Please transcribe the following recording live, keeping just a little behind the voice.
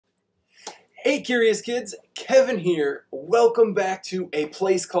Hey curious kids, Kevin here. Welcome back to A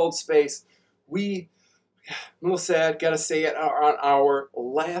Place Called Space. I'm a little sad, gotta say it, are on our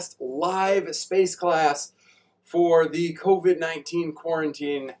last live space class for the COVID-19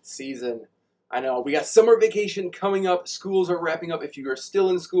 quarantine season. I know, we got summer vacation coming up, schools are wrapping up. If you are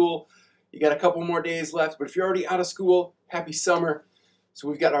still in school, you got a couple more days left, but if you're already out of school, happy summer. So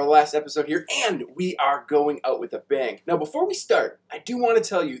we've got our last episode here, and we are going out with a bang. Now, before we start, I do want to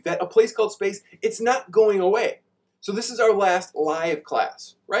tell you that A Place Called Space, it's not going away. So this is our last live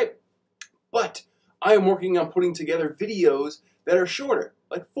class, right? But I am working on putting together videos that are shorter,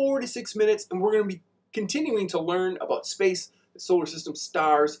 like 4 to 6 minutes, and we're going to be continuing to learn about space, the solar system,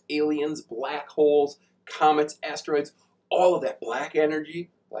 stars, aliens, black holes, comets, asteroids, all of that dark energy,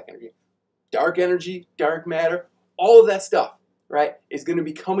 dark matter, all of that stuff. Right, is going to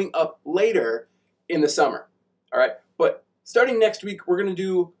be coming up later in the summer. All right, but starting next week, I'm going to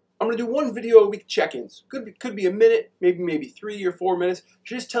do one video a week check-ins. Could be a minute, maybe 3 or 4 minutes.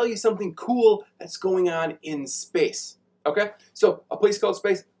 To just tell you something cool that's going on in space. Okay, so A Place Called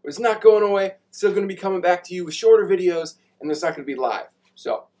Space is not going away. Still going to be coming back to you with shorter videos, and it's not going to be live.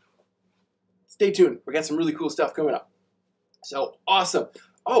 So stay tuned. We got some really cool stuff coming up. So awesome.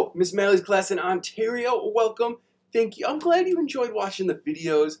 Oh, Miss Malley's class in Ontario, welcome. Thank you. I'm glad you enjoyed watching the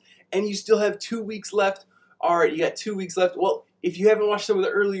videos and you still have 2 weeks left. All right, you got 2 weeks left. Well, if you haven't watched some of the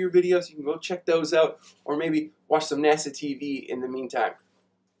earlier videos, you can go check those out or maybe watch some NASA TV in the meantime.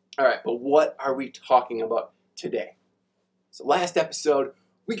 All right, but what are we talking about today? So last episode,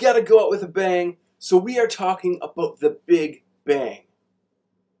 we got to go out with a bang. So we are talking about the Big Bang.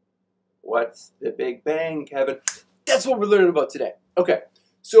 What's the Big Bang, Kevin? That's what we're learning about today. Okay,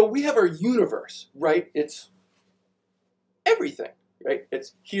 so we have our universe, right? It's everything, right?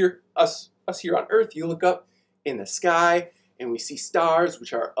 It's here, us here on Earth. You look up in the sky and we see stars,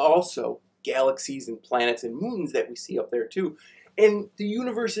 which are also galaxies and planets and moons that we see up there too. And the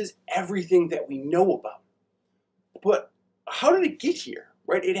universe is everything that we know about. But how did it get here,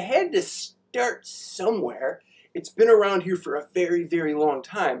 right? It had to start somewhere. It's been around here for a very, very long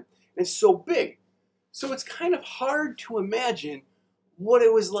time. And it's so big. So it's kind of hard to imagine what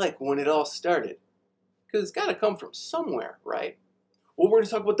it was like when it all started. Because it's got to come from somewhere, right? Well, we're going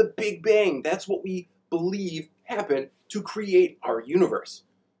to talk about the Big Bang. That's what we believe happened to create our universe,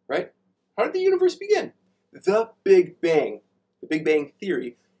 right? How did the universe begin? The Big Bang, the Big Bang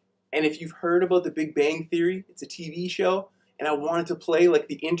Theory. And if you've heard about the Big Bang Theory, it's a TV show, and I wanted to play like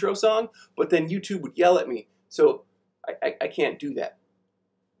the intro song, but then YouTube would yell at me, so I can't do that.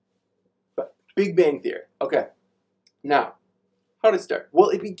 But Big Bang Theory, okay. Now, how did it start?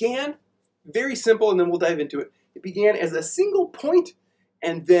 Well, it began very simple, and then we'll dive into it. It began as a single point,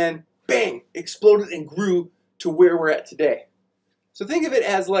 and then, bang, exploded and grew to where we're at today. So think of it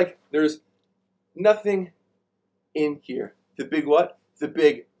as like there's nothing in here. The big what? The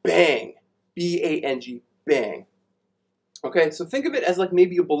Big Bang. B-A-N-G, bang. Okay, so think of it as like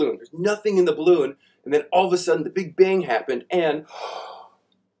maybe a balloon. There's nothing in the balloon, and then all of a sudden the Big Bang happened, and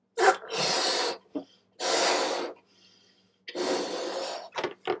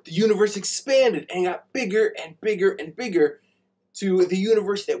the universe expanded and got bigger and bigger and bigger to the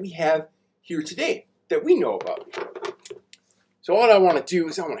universe that we have here today, that we know about. So what I want to do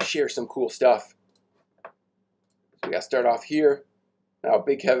is I want to share some cool stuff. So we got to start off here. Now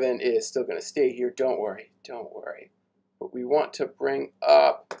Big Kevin is still going to stay here. Don't worry, don't worry. But we want to bring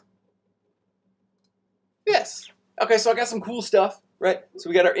up this. Okay, so I got some cool stuff, right? So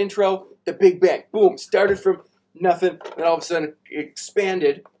we got our intro, the Big Bang. Boom, started from nothing, and all of a sudden it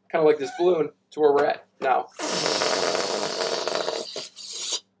expanded, kind of like this balloon, to where we're at now.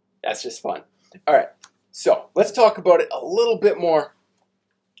 That's just fun. All right, so let's talk about it a little bit more.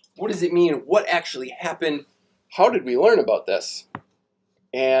 What does it mean? What actually happened? How did we learn about this?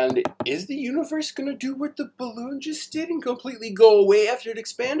 And is the universe going to do what the balloon just did and completely go away after it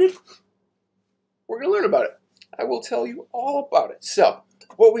expanded? We're going to learn about it. I will tell you all about it. So,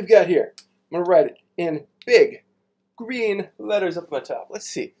 what we've got here, I'm going to write it in big green letters up on the top. Let's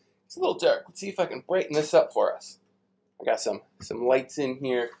see. It's a little dark. Let's see if I can brighten this up for us. I got some lights in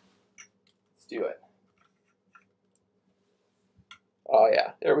here. Let's do it. Oh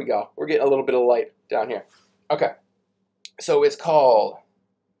yeah, there we go. We're getting a little bit of light down here. Okay. So it's called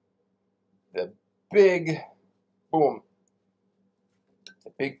the Big Boom.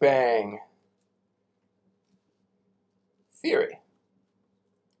 The Big Bang Theory.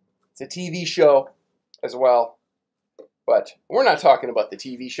 It's a TV show as well. But we're not talking about the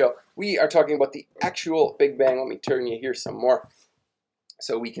TV show. We are talking about the actual Big Bang. Let me turn you here some more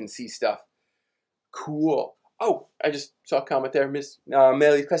so we can see stuff. Cool. Oh, I just saw a comment there, Miss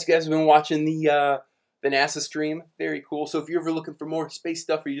Melly. Class, you guys have been watching the NASA stream. Very cool. So if you're ever looking for more space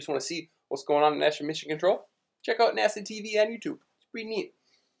stuff, or you just want to see what's going on in National Mission Control, check out NASA TV on YouTube. It's pretty neat.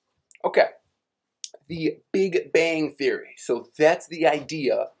 Okay, the Big Bang Theory. So that's the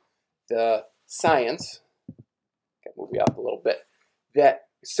idea, the science. Okay, move you up a little bit. That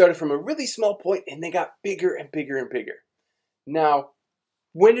started from a really small point, and they got bigger and bigger and bigger. Now,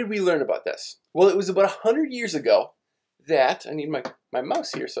 when did we learn about this? Well, it was about 100 years ago that, I need my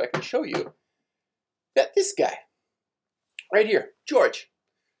mouse here so I can show you, that this guy, right here, George,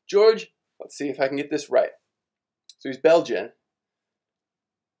 let's see if I can get this right. So he's Belgian.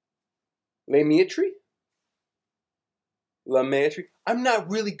 Lemaitre? I'm not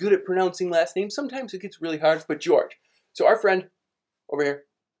really good at pronouncing last names. Sometimes it gets really hard, but George. So our friend over here,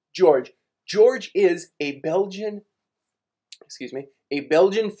 George. George is a Belgian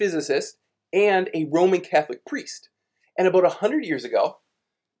physicist and a Roman Catholic priest. And about 100 years ago,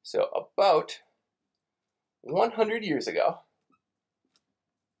 so about 100 years ago,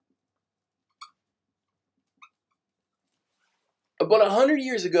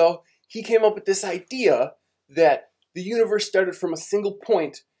 he came up with this idea that the universe started from a single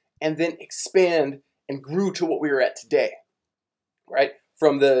point and then expanded and grew to what we are at today, right?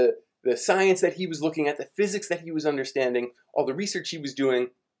 From the science that he was looking at, the physics that he was understanding, all the research he was doing,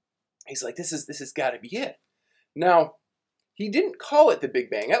 he's like, this has got to be it. Now, he didn't call it the Big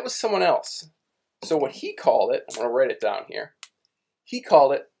Bang. That was someone else. So what he called it, I'm going to write it down here. He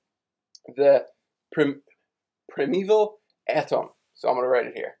called it the primeval atom. So I'm going to write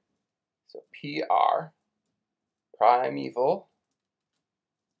it here. So PR, primeval.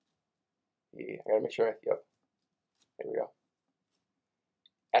 I got to make sure. Yep. There we go.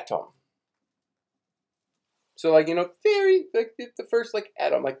 Atom. So like, very, like the first like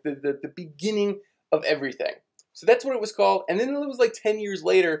atom, like the beginning of everything. So that's what it was called. And then it was like 10 years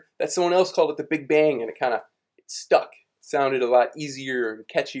later that someone else called it the Big Bang, and it kind of stuck. It sounded a lot easier and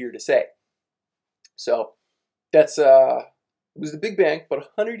catchier to say. So that's, it was the Big Bang, but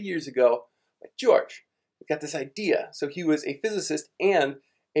 100 years ago, like George got this idea. So he was a physicist and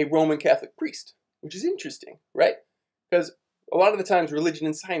a Roman Catholic priest, which is interesting, right? Because a lot of the times religion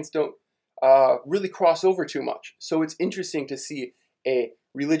and science don't really cross over too much. So it's interesting to see a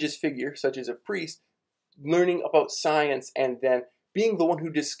religious figure, such as a priest, learning about science and then being the one who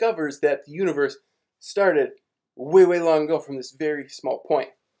discovers that the universe started way, way long ago from this very small point.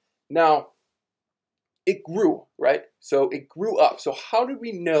 Now, it grew, right? So it grew up. So how did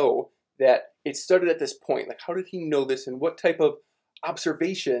we know that it started at this point? Like, how did he know this, and what type of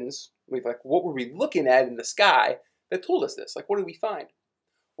observations, like what were we looking at in the sky that told us this? Like, what did we find?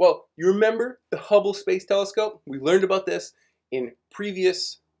 Well, you remember the Hubble Space Telescope? We learned about this in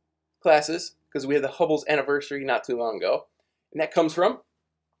previous classes because we had the Hubble's anniversary not too long ago. And that comes from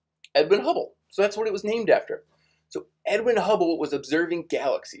Edwin Hubble. So that's what it was named after. So Edwin Hubble was observing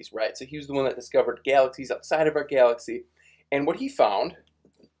galaxies, right? So he was the one that discovered galaxies outside of our galaxy. And what he found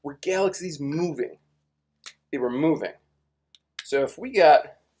were galaxies moving. They were moving. So if we got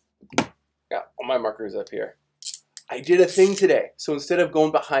all my markers up here. I did a thing today. So instead of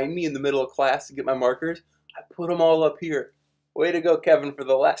going behind me in the middle of class to get my markers, I put them all up here. Way to go, Kevin, for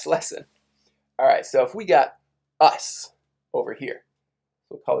the last lesson. All right, so if we got us over here,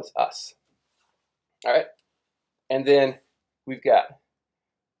 we'll call this us. All right, and then we've got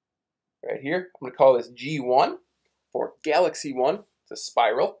right here, I'm going to call this G1 for Galaxy 1. It's a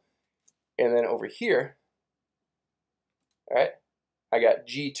spiral. And then over here, all right, I got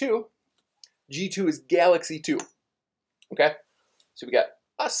G2. G2 is Galaxy 2. Okay, so we got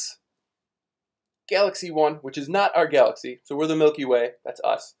us, Galaxy 1, which is not our galaxy. So we're the Milky Way. That's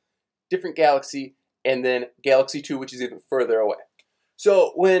us. Different galaxy. And then Galaxy 2, which is even further away.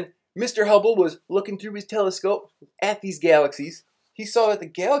 So when Mr. Hubble was looking through his telescope at these galaxies, he saw that the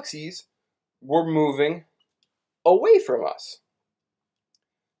galaxies were moving away from us.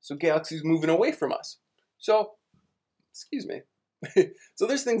 So galaxies moving away from us. So, excuse me. So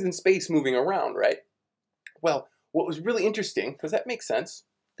there's things in space moving around, right? Well, what was really interesting, because that makes sense,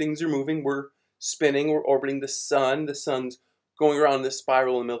 things are moving, we're spinning, we're orbiting the sun's going around this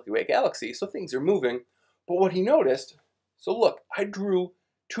spiral in the Milky Way galaxy, so things are moving. But what he noticed, so look, I drew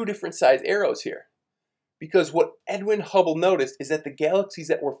two different size arrows here. Because what Edwin Hubble noticed is that the galaxies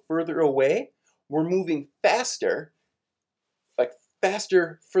that were further away were moving faster,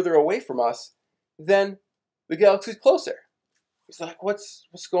 further away from us than the galaxies closer. He's like, what's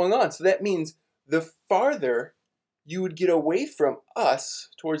going on? So that means the farther you would get away from us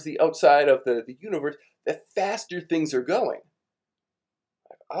towards the outside of the universe, the faster things are going.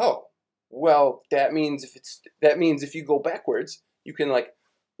 Like, oh, Well, that means if you go backwards, you can like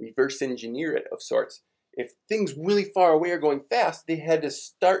reverse engineer it of sorts. If things really far away are going fast, they had to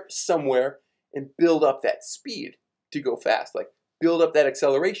start somewhere and build up that speed to go fast, like build up that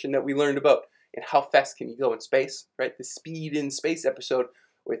acceleration that we learned about. And how fast can you go in space, right? The Speed in Space episode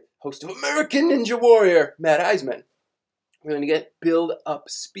with host of American Ninja Warrior, Matt Eisman. We're going to build up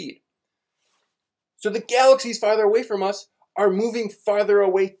speed. So the galaxies farther away from us are moving farther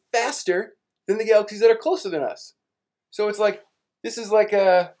away faster than the galaxies that are closer than us. So it's like, this is like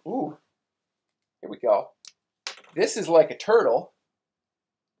a, ooh, here we go. This is like a turtle.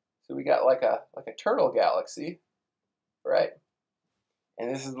 So we got like a turtle galaxy, right?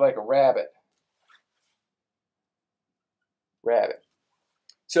 And this is like a rabbit.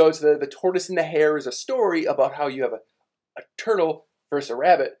 So it's the tortoise and the hare is a story about how you have a turtle versus a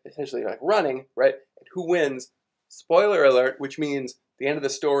rabbit, essentially like running, right? And who wins? Spoiler alert, which means the end of the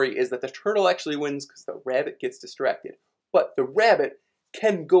story is that the turtle actually wins because the rabbit gets distracted. But the rabbit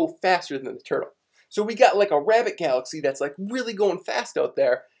can go faster than the turtle. So we got like a rabbit galaxy that's like really going fast out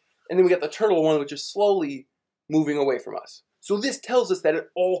there. And then we got the turtle one, which is slowly moving away from us. So this tells us that it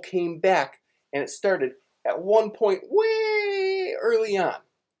all came back and it started at one point way early on.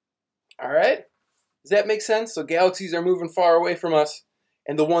 All right? Does that make sense? So galaxies are moving far away from us,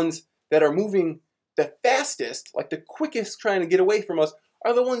 and the ones that are moving the fastest, like the quickest trying to get away from us,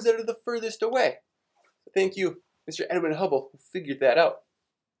 are the ones that are the furthest away. So thank you, Mr. Edwin Hubble, who figured that out.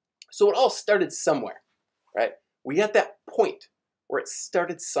 So it all started somewhere, right? We got that point where it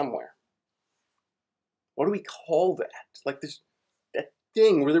started somewhere. What do we call that? Like this, that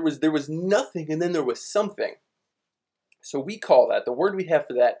thing where there was nothing and then there was something. So we call that, the word we have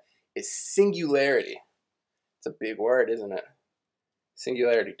for that is singularity. It's a big word, isn't it?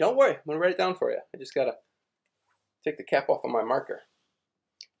 Singularity. Don't worry, I'm going to write it down for you. I just got to take the cap off of my marker.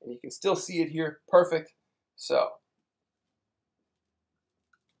 And you can still see it here. Perfect. So,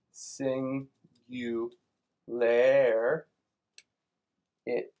 singularity.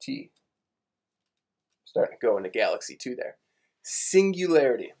 Starting to go into Galaxy 2 there.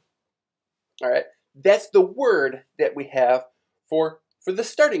 Singularity. All right. That's the word that we have for the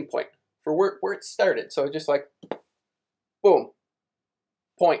starting point, for where it started. So just like, boom,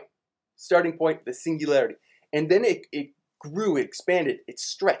 point, starting point, the singularity. And then it grew, it expanded, it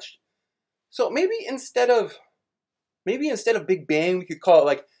stretched. So maybe instead of Big Bang, we could call it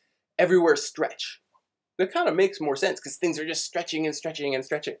like everywhere stretch. That kind of makes more sense because things are just stretching and stretching and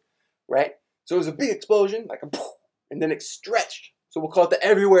stretching, right? So it was a big explosion, like a poof, and then it stretched. So we'll call it the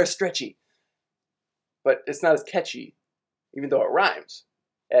everywhere stretchy. But it's not as catchy, even though it rhymes,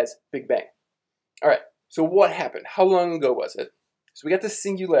 as Big Bang. All right, so what happened? How long ago was it? So we got this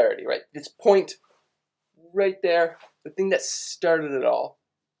singularity, right? This point right there, the thing that started it all.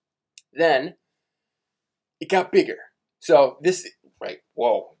 Then it got bigger. So this, right,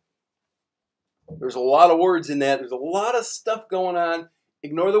 whoa. There's a lot of words in that. There's a lot of stuff going on.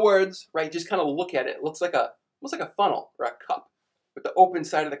 Ignore the words, right? Just kind of look at it. It looks like almost like a funnel or a cup, with the open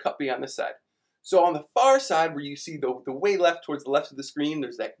side of the cup being on this side. So on the far side where you see the way left, towards the left of the screen,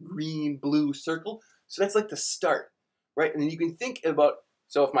 there's that green, blue circle. So that's like the start, right? And then you can think about,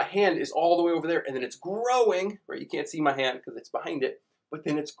 so if my hand is all the way over there and then it's growing, right? You can't see my hand because it's behind it, but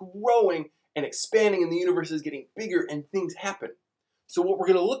then it's growing and expanding and the universe is getting bigger and things happen. So what we're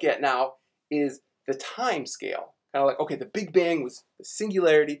going to look at now is the time scale. Kind of like, okay, the Big Bang was the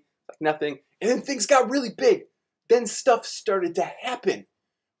singularity, like nothing, and then things got really big. Then stuff started to happen.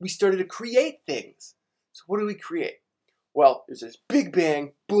 We started to create things. So what do we create? Well, there's this Big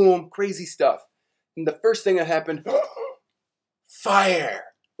Bang, boom, crazy stuff. And the first thing that happened, fire.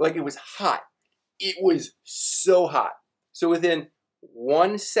 Like it was hot. It was so hot. So within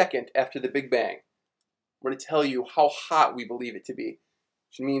 1 second after the Big Bang, I'm going to tell you how hot we believe it to be.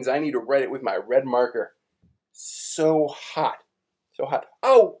 Which means I need to write it with my red marker. So hot. So hot.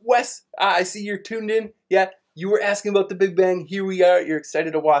 Oh, Wes, I see you're tuned in. Yeah, you were asking about the Big Bang. Here we are. You're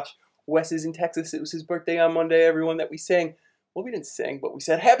excited to watch. Wes is in Texas. It was his birthday on Monday, everyone, that we sang. Well, we didn't sing, but we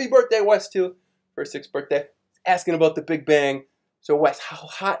said, happy birthday, Wes, too, for his 6th birthday. Asking about the Big Bang. So, Wes, how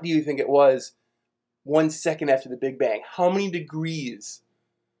hot do you think it was 1 second after the Big Bang? How many degrees?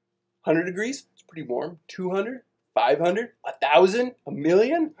 100 degrees? It's pretty warm. 200? 500? 1,000?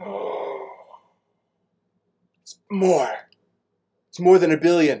 1,000,000? It's more. It's more than 1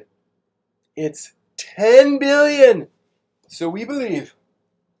 billion. It's 10 billion. So we believe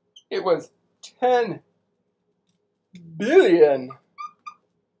it was 10 billion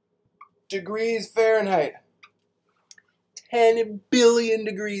degrees Fahrenheit. 10 billion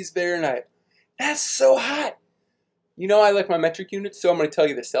degrees Fahrenheit. That's so hot. You know I like my metric units, so I'm going to tell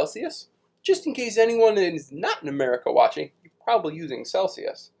you the Celsius. just in case anyone is not in America watching, you're probably using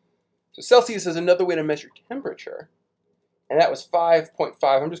Celsius. So Celsius is another way to measure temperature. And that was 5.5.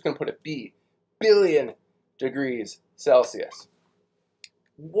 I'm just going to put a B. Billion degrees Celsius.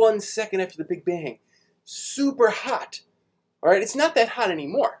 1 second after the Big Bang. Super hot. All right, it's not that hot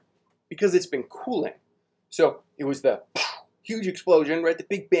anymore because it's been cooling. So it was the huge explosion, right? The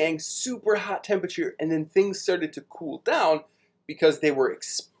Big Bang, super hot temperature, and then things started to cool down because they were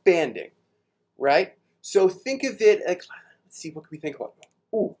expanding, right? So think of it like, let's see, what can we think about?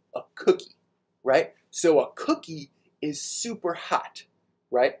 Ooh, a cookie, right? So a cookie is super hot,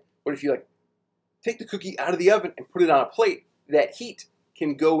 right? What if you like take the cookie out of the oven and put it on a plate? That heat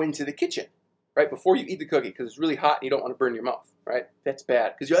can go into the kitchen, right? Before you eat the cookie, because it's really hot and you don't want to burn your mouth, right? That's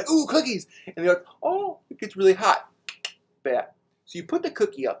bad, because you're like, ooh, cookies, and you're like, oh, it gets really hot. Bad. So you put the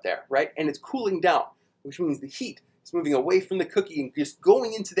cookie up there, right? And it's cooling down, which means the heat is moving away from the cookie and just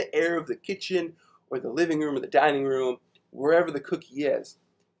going into the air of the kitchen or the living room or the dining room, wherever the cookie is.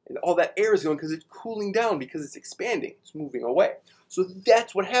 And all that air is going because it's cooling down because it's expanding. It's moving away. So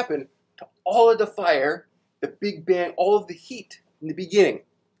that's what happened to all of the fire, the Big Bang, all of the heat in the beginning,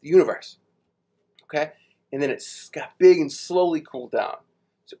 the universe. Okay? And then it got big and slowly cooled down.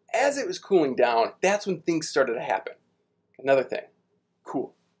 So as it was cooling down, that's when things started to happen. Another thing.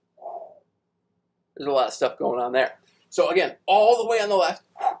 Cool. There's a lot of stuff going on there. So again, all the way on the left,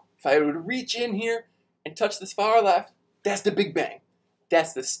 if I would reach in here and touch this far left, that's the Big Bang.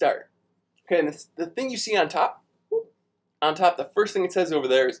 That's the start. Okay, and the thing you see on top, the first thing it says over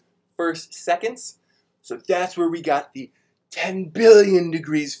there is first seconds. So that's where we got the 10 billion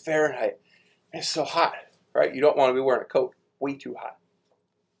degrees Fahrenheit. It's so hot, right? You don't want to be wearing a coat. Way too hot.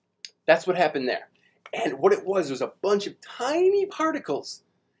 That's what happened there. And what it was a bunch of tiny particles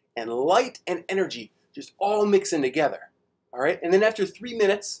and light and energy just all mixing together. All right? And then after 3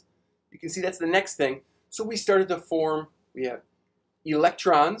 minutes, you can see that's the next thing. So we started to form, we have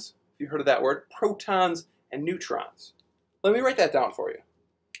electrons, if you heard of that word, protons and neutrons. Let me write that down for you.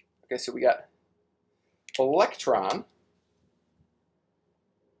 Okay, so we got electron.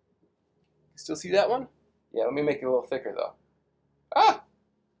 Still see that one? Yeah, let me make it a little thicker though. Ah,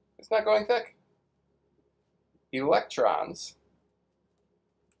 it's not going thick. Electrons.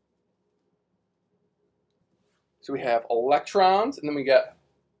 So we have electrons, and then we got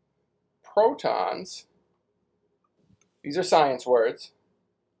protons. These are science words.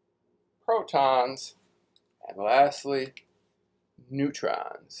 Protons, and lastly,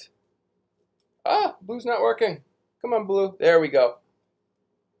 neutrons. Ah, blue's not working. Come on, blue. There we go.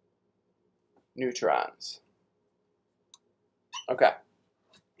 Neutrons. Okay.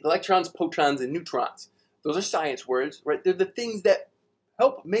 Electrons, protons, and neutrons. Those are science words, right? They're the things that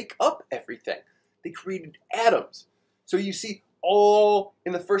help make up everything. They created atoms. So you see all,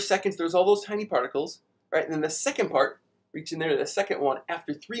 in the first seconds, there's all those tiny particles, right? And then the second part, reach in there, the second one,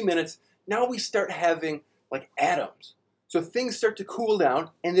 after 3 minutes, now we start having like atoms. So things start to cool down,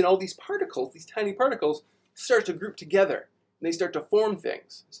 and then all these particles, these tiny particles, start to group together. And they start to form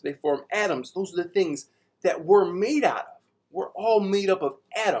things. So they form atoms. Those are the things that we're made out of. We're all made up of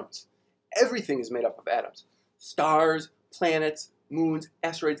atoms. Everything is made up of atoms. Stars, planets, moons,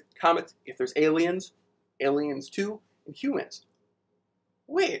 asteroids, comets, if there's aliens, aliens too, and humans.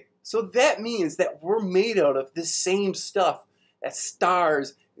 Wait, so that means that we're made out of the same stuff that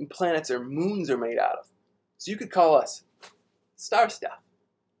stars and planets or moons are made out of. So you could call us star stuff.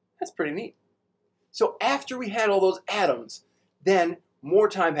 That's pretty neat. So after we had all those atoms, then more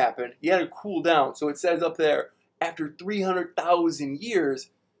time happened. You had to cool down. So it says up there, after 300,000 years,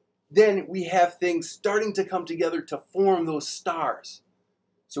 then we have things starting to come together to form those stars.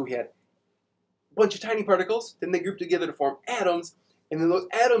 So we had a bunch of tiny particles, then they grouped together to form atoms, and then those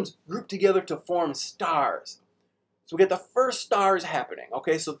atoms grouped together to form stars. So we get the first stars happening,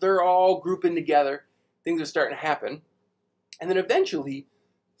 okay? So they're all grouping together, things are starting to happen. And then eventually,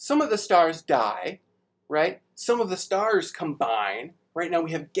 some of the stars die, right? Some of the stars combine. Right now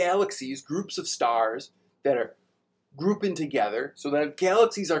we have galaxies, groups of stars that are grouping together. So the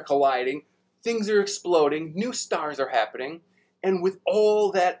galaxies are colliding, things are exploding, new stars are happening, and with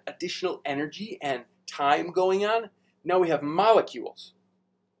all that additional energy and time going on, now we have molecules.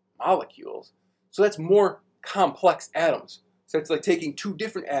 Molecules. So that's more complex atoms. So it's like taking two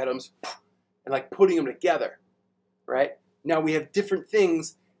different atoms and like putting them together, right? Now we have different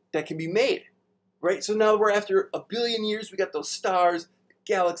things that can be made, right? So now we're after 1 billion years, we got those stars,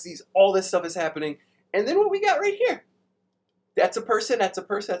 galaxies, all this stuff is happening. And then what we got right here? That's a person, that's a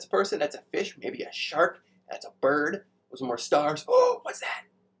person, that's a person, that's a fish, maybe a shark, that's a bird. Those are more stars. Oh, what's that?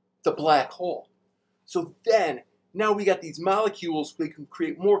 It's a black hole. So then Now we got these molecules, we can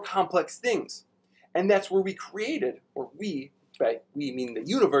create more complex things. And that's where we created, or we, by we mean the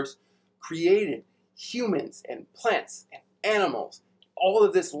universe, created humans and plants and animals, all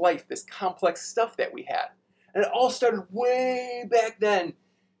of this life, this complex stuff that we had. And it all started way back then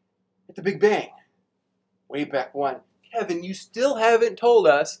at the Big Bang. Way back when. Kevin, you still haven't told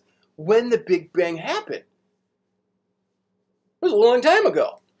us when the Big Bang happened. It was a long time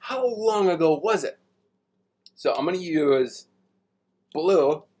ago. How long ago was it? So I'm going to use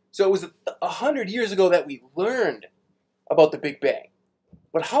blue. So it was 100 years ago that we learned about the Big Bang.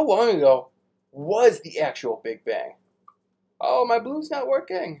 But how long ago was the actual Big Bang? Oh, my blue's not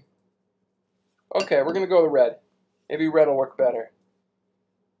working. Okay, we're going to go with red. Maybe red will work better.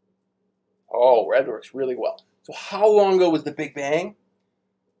 Oh, red works really well. So how long ago was the Big Bang?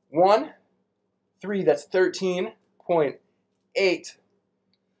 1, 3, that's 13.8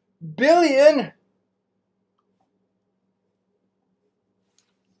 billion.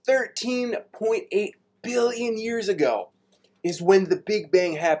 13.8 billion years ago is when the Big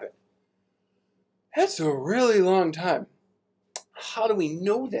Bang happened. That's a really long time. How do we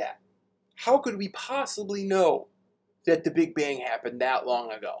know that? How could we possibly know that the Big Bang happened that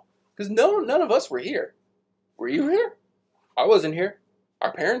long ago? Because none of us were here. Were you here? I wasn't here.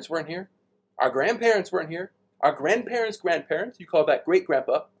 Our parents weren't here. Our grandparents weren't here. Our grandparents' grandparents, you call that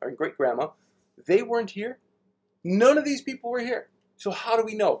great-grandpa or great-grandma, they weren't here. None of these people were here. So how do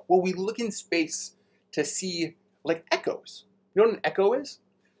we know? Well, we look in space to see like echoes. You know what an echo is?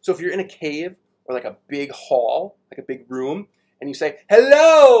 So if you're in a cave or like a big hall, like a big room, and you say,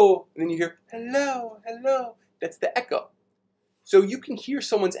 hello, and then you hear, hello, hello, that's the echo. So you can hear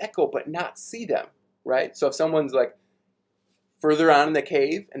someone's echo but not see them, right? So if someone's like further on in the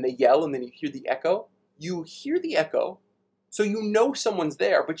cave and they yell and then you hear the echo, so you know someone's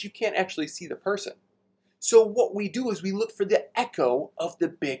there, but you can't actually see the person. So what we do is we look for the echo of the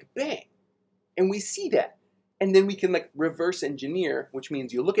Big Bang. And we see that. And then we can like reverse engineer, which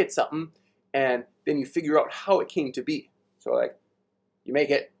means you look at something and then you figure out how it came to be. So like you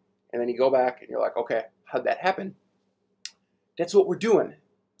make it and then you go back and you're like, okay, how'd that happen? That's what we're doing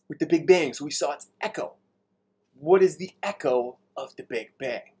with the Big Bang. So we saw its echo. What is the echo of the Big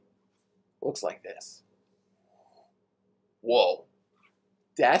Bang? Looks like this. Whoa,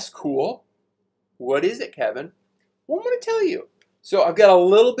 that's cool. What is it, Kevin? Well, I'm going to tell you. So I've got a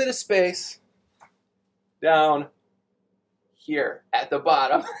little bit of space down here at the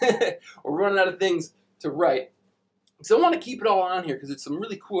bottom. We're running out of things to write. So I want to keep it all on here because it's some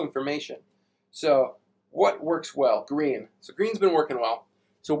really cool information. So what works well? Green. So green's been working well.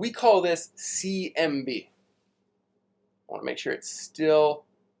 So we call this CMB. I want to make sure it's still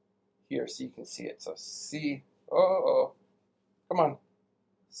here so you can see it. So C, come on,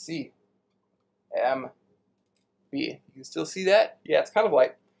 C. M, B. You can still see that? Yeah, it's kind of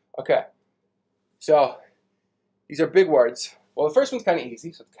light. Okay. So, these are big words. Well, the first one's kind of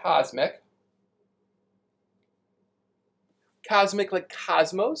easy. So, it's cosmic. Cosmic like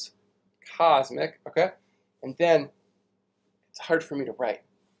cosmos. Cosmic, okay? And then, it's hard for me to write.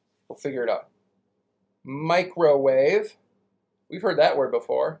 We'll figure it out. Microwave. We've heard that word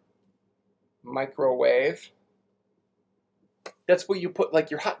before. Microwave. That's what you put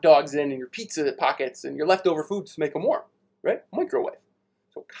like your hot dogs in and your pizza pockets and your leftover foods to make them warm, right? Microwave.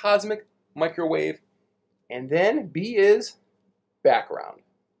 So cosmic, microwave, and then B is background.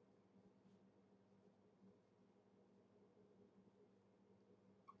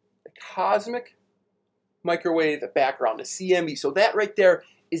 The cosmic, microwave, background, the CMB. So that right there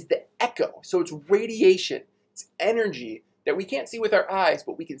is the echo. So it's radiation, it's energy that we can't see with our eyes,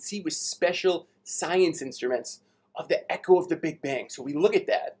 but we can see with special science instruments of the echo of the Big Bang. So we look at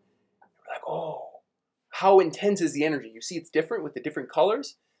that, and we're like, oh, how intense is the energy? You see it's different with the different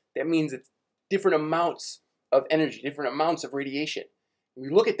colors? That means it's different amounts of energy, different amounts of radiation. And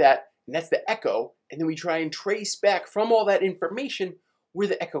we look at that, and that's the echo, and then we try and trace back from all that information where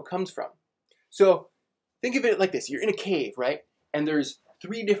the echo comes from. So think of it like this. You're in a cave, right? And there's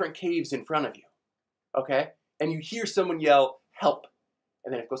 3 different caves in front of you, okay? And you hear someone yell, help.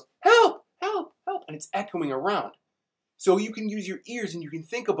 And then it goes, help, help, help, and it's echoing around. So you can use your ears and you can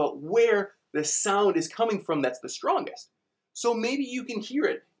think about where the sound is coming from that's the strongest. So maybe you can hear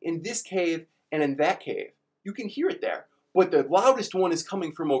it in this cave and in that cave. You can hear it there. But the loudest one is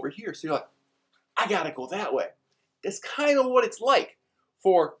coming from over here. So you're like, I gotta go that way. That's kind of what it's like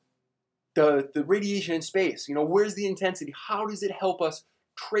for the radiation in space. You know, where's the intensity? How does it help us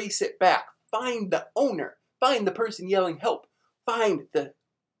trace it back? Find the owner. Find the person yelling help. Find the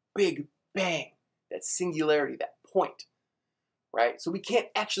Big Bang. That singularity, that point. Right? So we can't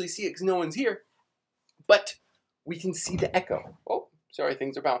actually see it because no one's here. But we can see the echo. Oh, sorry,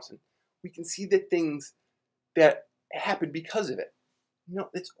 things are bouncing. We can see the things that happen because of it. You know,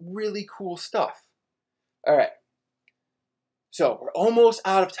 it's really cool stuff. All right. So we're almost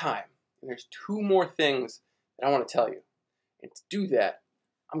out of time. And there's two more things that I want to tell you. And to do that,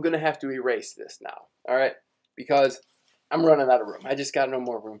 I'm going to have to erase this now. All right? Because I'm running out of room. I just got no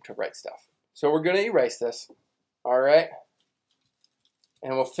more room to write stuff. So we're going to erase this. All right?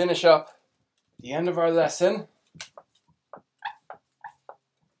 And we'll finish up the end of our lesson.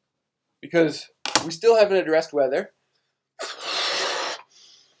 Because we still haven't addressed weather.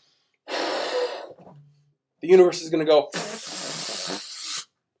 The universe is going to go.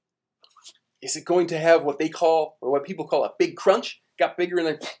 Is it going to have what they call, or what people call a big crunch? Got bigger and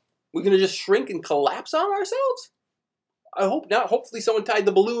then we're going to just shrink and collapse on ourselves? I hope not. Hopefully someone tied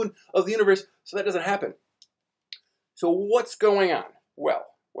the balloon of the universe so that doesn't happen. So what's going on? Well.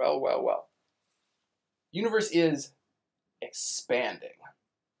 Universe is expanding.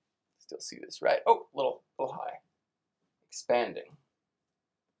 Still see this, right? Oh, a little high. Expanding.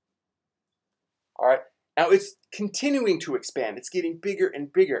 All right. Now it's continuing to expand. It's getting bigger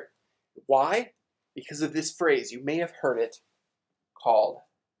and bigger. Why? Because of this phrase. You may have heard it called,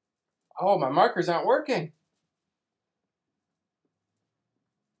 oh, my markers aren't working.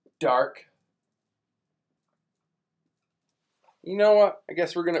 Dark. You know what? I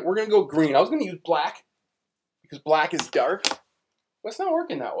guess we're gonna go green. I was gonna use black because black is dark, but it's not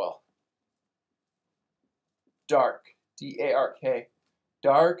working that well. Dark. D-A-R-K.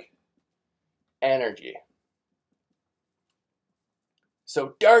 Dark energy.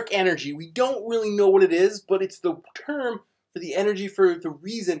 So dark energy, we don't really know what it is, but it's the term for the energy for the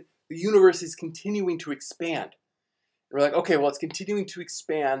reason the universe is continuing to expand. And we're like, okay, well, it's continuing to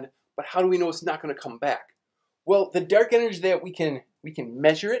expand, but how do we know it's not going to come back? Well, the dark energy that we can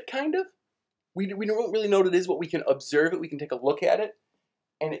measure it, kind of. We don't really know what it is, but we can observe it. We can take a look at it,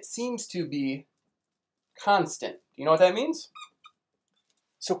 and it seems to be constant. Do you know what that means?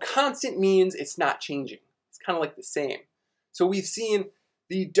 So constant means it's not changing. It's kind of like the same. So we've seen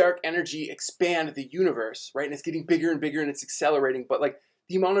the dark energy expand the universe, right? And it's getting bigger and bigger and it's accelerating. But like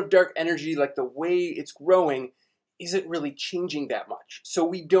the amount of dark energy, like the way it's growing, isn't really changing that much. So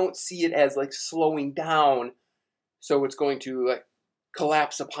we don't see it as like slowing down. So it's going to like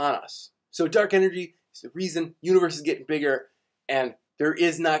collapse upon us. So dark energy is the reason universe is getting bigger and there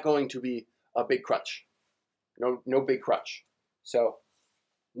is not going to be a big crunch. No big crunch. So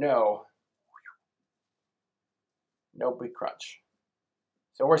no big crunch.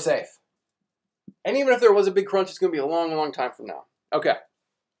 So we're safe. And even if there was a big crunch, it's going to be a long, long time from now. Okay.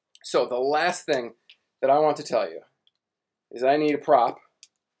 So the last thing that I want to tell you is I need a prop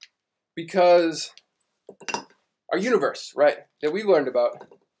because our universe, right, that we've learned about,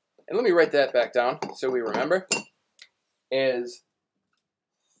 and let me write that back down so we remember, is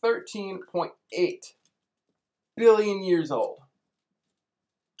 13.8 billion years old.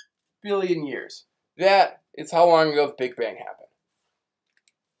 Billion years. That is how long ago the Big Bang happened.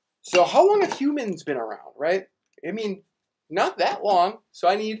 So how long have humans been around, right? I mean, not that long. So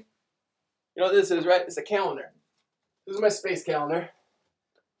I need, you know what this is, right? It's a calendar. This is my space calendar.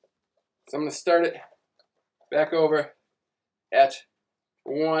 So I'm going to start it back over at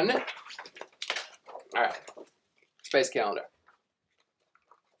 1. All right. Space calendar.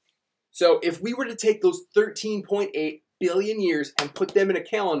 So if we were to take those 13.8 billion years and put them in a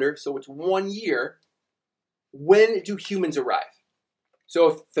calendar, so it's 1 year, when do humans arrive? So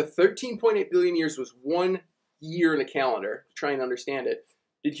if the 13.8 billion years was 1 year in a calendar, trying to understand it,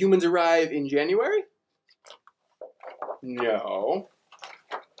 did humans arrive in January? No.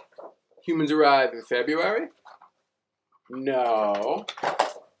 Humans arrive in February? No.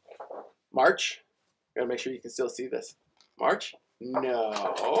 March? Gotta make sure you can still see this. March?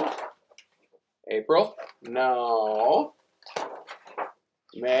 No. April? No.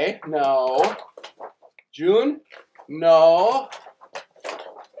 May? No. June? No.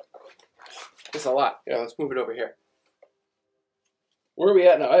 That's a lot. Yeah, let's move it over here. Where are we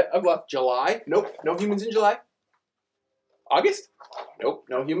at now? I've left July. Nope, no humans in July. August? Nope,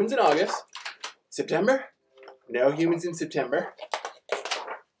 no humans in August. September? No humans in September.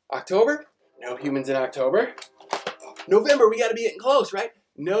 October? No humans in October. November, we gotta be getting close, right?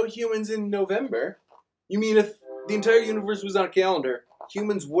 No humans in November. You mean if the entire universe was on a calendar,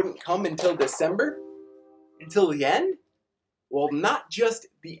 humans wouldn't come until December? Until the end? Well, not just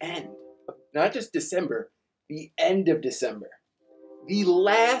the end. Not just December. The end of December. The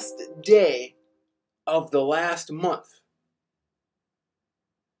last day of the last month.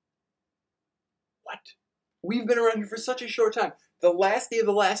 What? We've been around here for such a short time. The last day of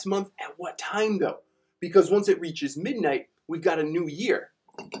the last month, at what time though? because once it reaches midnight, we've got a new year.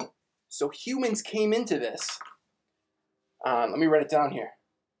 So humans came into this. Let me write it down here.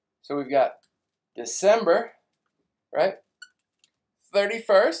 So we've got December, right?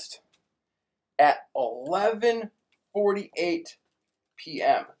 31st at 11:48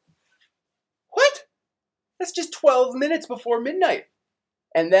 p.m. What? That's just 12 minutes before midnight.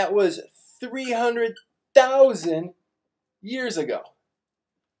 And that was 300,000 years ago.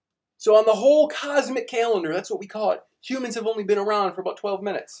 So on the whole cosmic calendar, that's what we call it, humans have only been around for about 12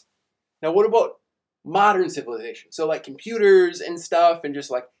 minutes. Now what about modern civilization? So like computers and stuff, and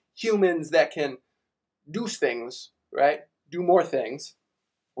just like humans that can do things, right? Do more things.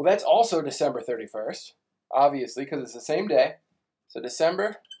 Well, that's also December 31st, obviously, because it's the same day. So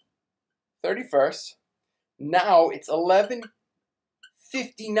December 31st. Now it's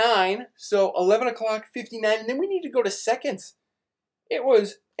 11:59, so 11 o'clock 59, and then we need to go to seconds. It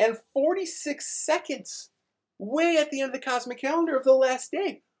was, and 46 seconds, way at the end of the cosmic calendar of the last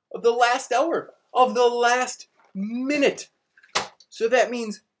day, of the last hour, of the last minute. So that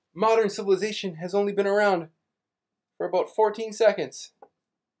means modern civilization has only been around for about 14 seconds.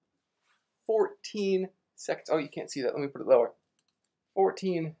 14 seconds. Oh, you can't see that. Let me put it lower.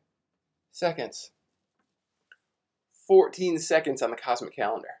 14 seconds. 14 seconds on the cosmic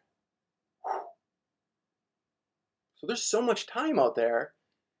calendar. So there's so much time out there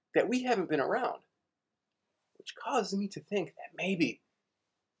that we haven't been around, which causes me to think that maybe,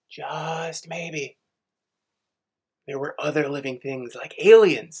 just maybe, there were other living things like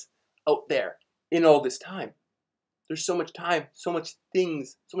aliens out there in all this time. There's so much time, so much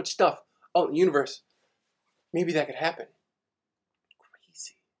things, so much stuff out in the universe. Maybe that could happen.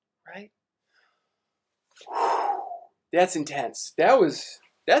 Crazy, right? That's intense.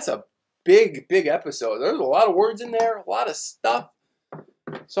 That's a big episode. There's a lot of words in there, a lot of stuff.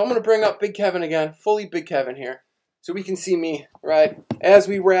 So I'm going to bring up Big Kevin again, fully Big Kevin here, so we can see me, right? As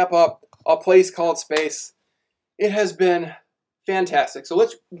we wrap up A Place Called Space. It has been fantastic. So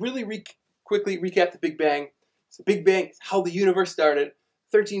let's really quickly recap the Big Bang. So Big Bang is how the universe started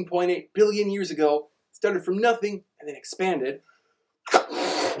 13.8 billion years ago. Started from nothing and then expanded.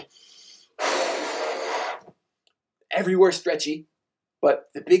 Everywhere stretchy, but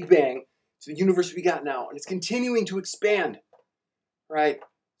the Big Bang is the universe we got now, and it's continuing to expand, right?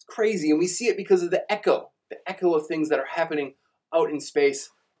 It's crazy, and we see it because of the echo of things that are happening out in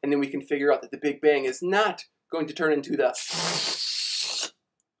space, and then we can figure out that the Big Bang is not going to turn into the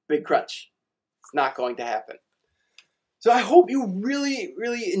Big Crunch. It's not going to happen. So I hope you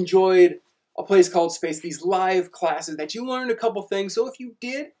really enjoyed A Place Called Space, these live classes, that you learned a couple things. So if you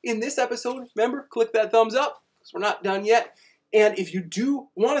did in this episode, remember, click that thumbs up, because we're not done yet. And if you do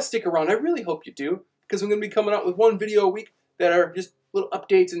want to stick around, I really hope you do, because I'm going to be coming out with one video a week that are just little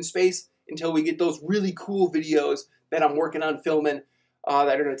updates in space until we get those really cool videos that I'm working on filming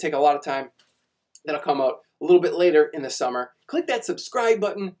that are going to take a lot of time. That'll come out a little bit later in the summer. Click that subscribe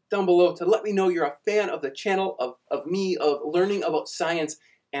button down below to let me know you're a fan of the channel, of me, of learning about science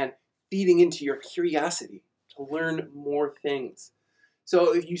and feeding into your curiosity to learn more things.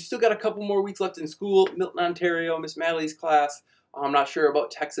 So if you still got a couple more weeks left in school, Milton, Ontario, Miss Madely's class, I'm not sure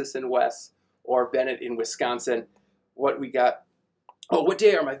about Texas and Wes or Bennett in Wisconsin, what we got. Oh, what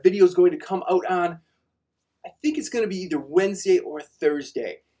day are my videos going to come out on? I think it's going to be either Wednesday or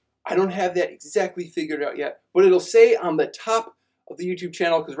Thursday. I don't have that exactly figured out yet, but it'll say on the top of the YouTube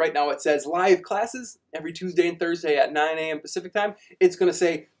channel, because right now it says live classes every Tuesday and Thursday at 9 a.m. Pacific time. It's going to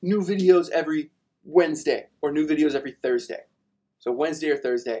say new videos every Wednesday or new videos every Thursday. So Wednesday or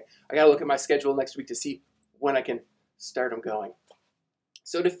Thursday. I got to look at my schedule next week to see when I can start them going.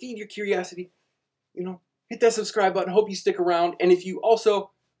 So to feed your curiosity, hit that subscribe button. Hope you stick around. And if you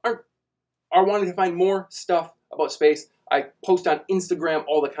also are wanting to find more stuff about space, I post on Instagram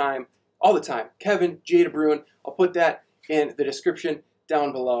all the time. Kevin J. DeBruin. I'll put that in the description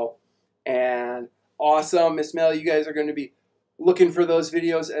down below. And awesome, Miss Melly, you guys are going to be looking for those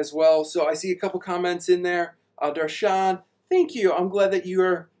videos as well. So I see a couple comments in there. Darshan, thank you. I'm glad that you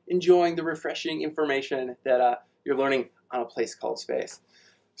are enjoying the refreshing information that you're learning on A Place Called Space.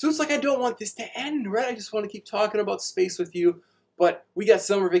 So it's like I don't want this to end, right? I just want to keep talking about space with you. But we got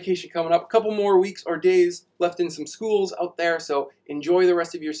summer vacation coming up. A couple more weeks or days left in some schools out there. So enjoy the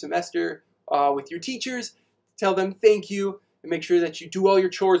rest of your semester with your teachers. Tell them thank you. And make sure that you do all your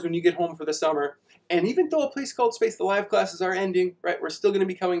chores when you get home for the summer. And even though A Place Called Space, the live classes are ending, right? We're still going to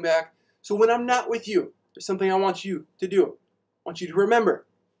be coming back. So when I'm not with you, there's something I want you to do. I want you to remember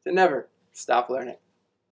to never stop learning.